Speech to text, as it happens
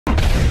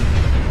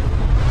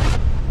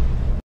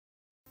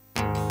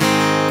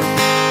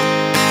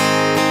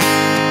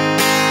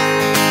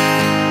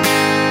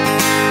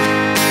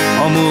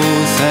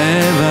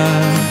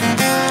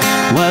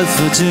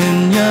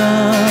Virginia,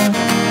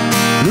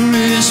 Blue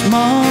Ridge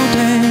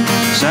Mountain,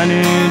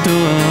 shining to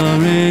a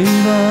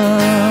river.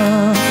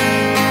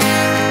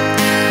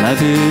 Life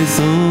is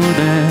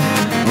older,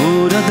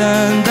 older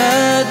than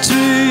the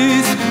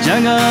trees,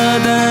 younger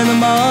than the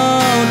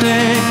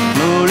mountain,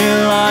 floating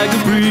like a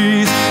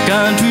breeze.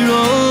 Country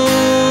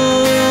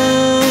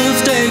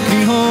roads take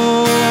me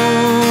home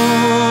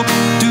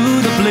to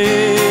the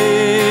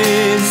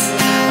place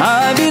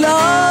I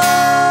belong.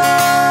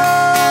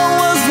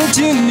 West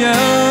Virginia,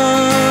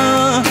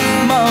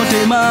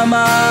 Mountain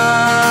Mama,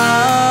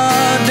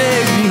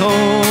 take me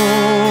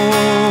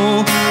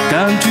home.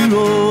 Country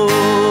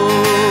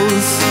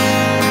roads,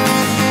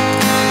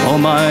 all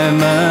my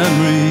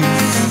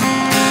memories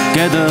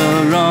gather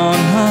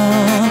around her.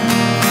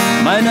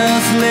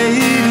 Minus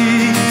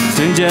lady,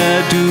 stranger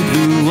to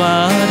blue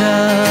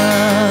water,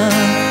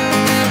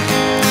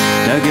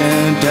 dark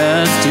and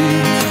dusty,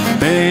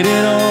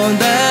 painted on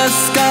the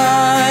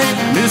sky.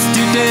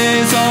 Misty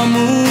days of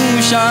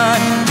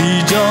moonshine,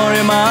 tear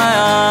in my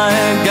eye.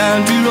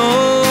 Country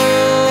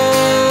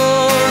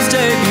roads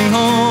take me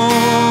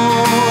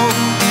home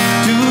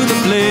to the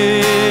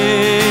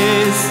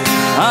place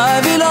I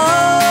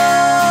belong.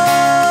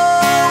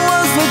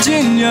 West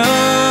Virginia,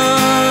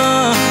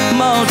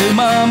 Mountain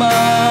Mama,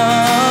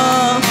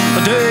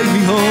 take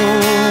me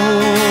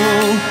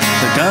home,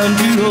 the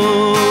country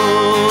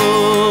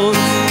roads.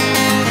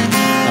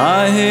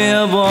 I hear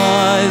a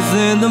voice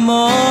in the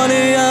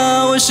morning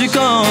hour, she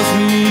calls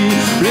me.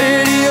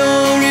 Radio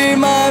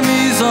remind me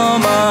of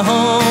my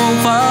home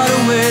far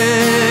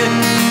away.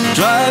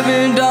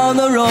 Driving down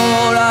the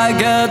road, I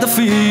get the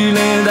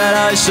feeling that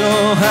I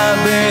sure have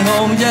been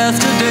home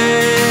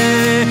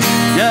yesterday.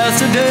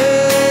 Yesterday,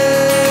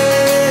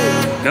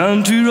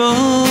 country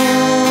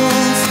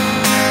roads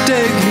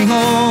take me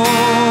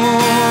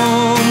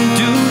home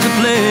to the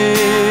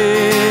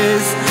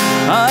place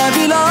I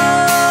belong.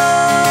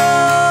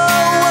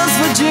 West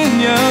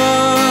Virginia,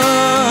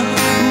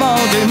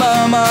 Mountain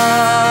Mama,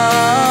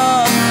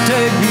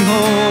 take me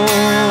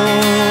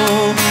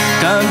home.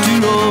 Country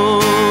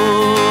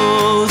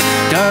roads,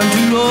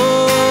 country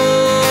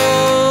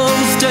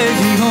roads, take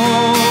me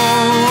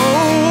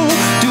home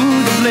to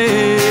the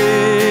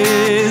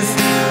place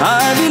I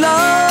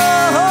belong.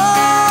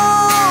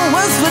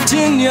 West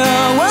Virginia,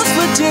 West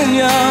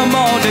Virginia,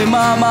 Mountain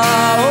Mama,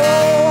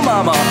 oh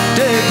Mama,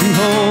 take me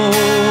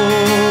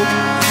home.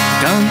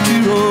 Country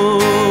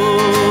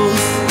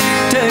roads,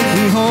 take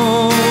me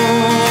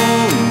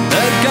home.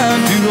 That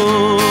country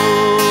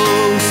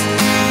roads,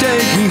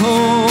 take me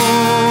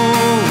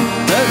home.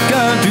 That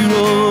country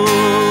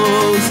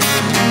roads.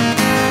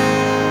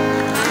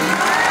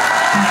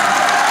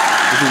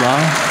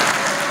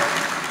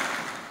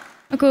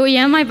 Aku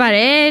yang mai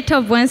pare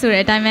top one ဆို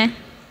တဲ့အတိုင်းပဲ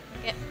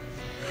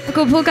အ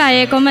ခုဖုတ်က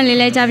ရဲ့ comment လေး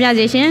လည်းကြားပြ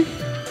စေရှင်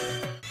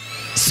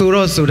ဆို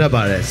တော့ဆိုတတ်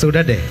ပါတယ်ဆိုတ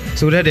တ်တ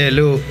ယ်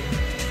လို့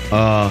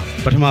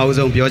ပထမဦး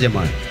ဆုံးပြောချင်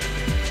ပါတယ်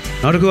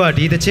နောက်တစ်ခုက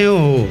ဒီသချင်း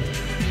ကို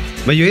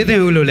မရွေးသ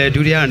င့်ဘူးလို့လည်း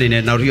ဒုတိယအနေ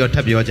နဲ့နောက်တစ်ခုထ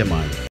ပ်ပြောချင်ပါ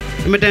တယ်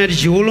အမတန်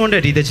ရိုးလွန်း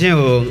တဲ့ဒီသချင်း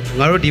ကို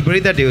ငါတို့ဒီပရိ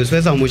သတ်တွေကိုဆွဲ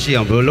ဆောင်မှုရှိ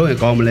အောင်ဘယ်လိုလုပ်ရင်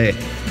ကောင်းမလဲ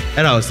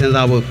အဲ့ဒါကိုစဉ်း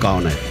စားဖို့ကော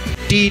င်းတယ်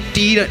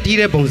တီး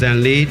တဲ့ပုံစံ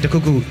လေးတစ်ခု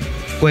ခု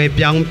ကွယ်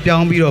ပြောင်း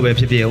ပြီးတော့ပဲ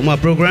ဖြစ်ဖြစ်ဥပမာ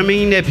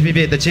programming နဲ့ဖြစ်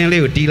ဖြစ်သချင်း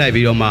လေးကိုတီးလိုက်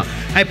ပြီးတော့မှ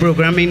အဲ့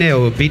programming နဲ့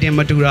ကို beating မ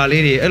တူတာ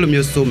လေးတွေအဲ့လို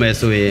မျိုးဆိုမယ်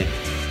ဆိုရင်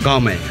ကော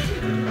င်းမယ်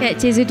ကဲ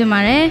ကျေးဇူးတင်ပါ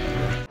တယ်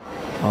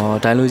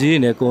ဒိုင်လူကြီးတွေ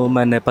နဲ့ကိုမ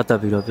န်နဲ့ပတ်သက်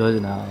ပြီးတော့ပြောချ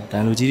င်တာဒို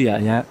င်လူကြီးတွေက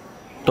အရင်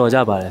တော်ကြ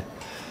ပါတယ်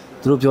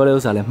သူတို့ပြောတဲ့ဥ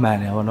စ္စာလည်းမှန်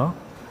တယ်ဗောနော်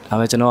ဒါပေ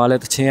မဲ့ကျွန်တော်ကလ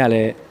ည်းသချင်းကလ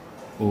ည်း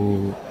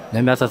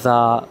များများဆဆ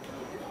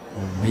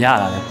မရ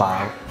တာလည်းပါ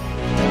ဘူး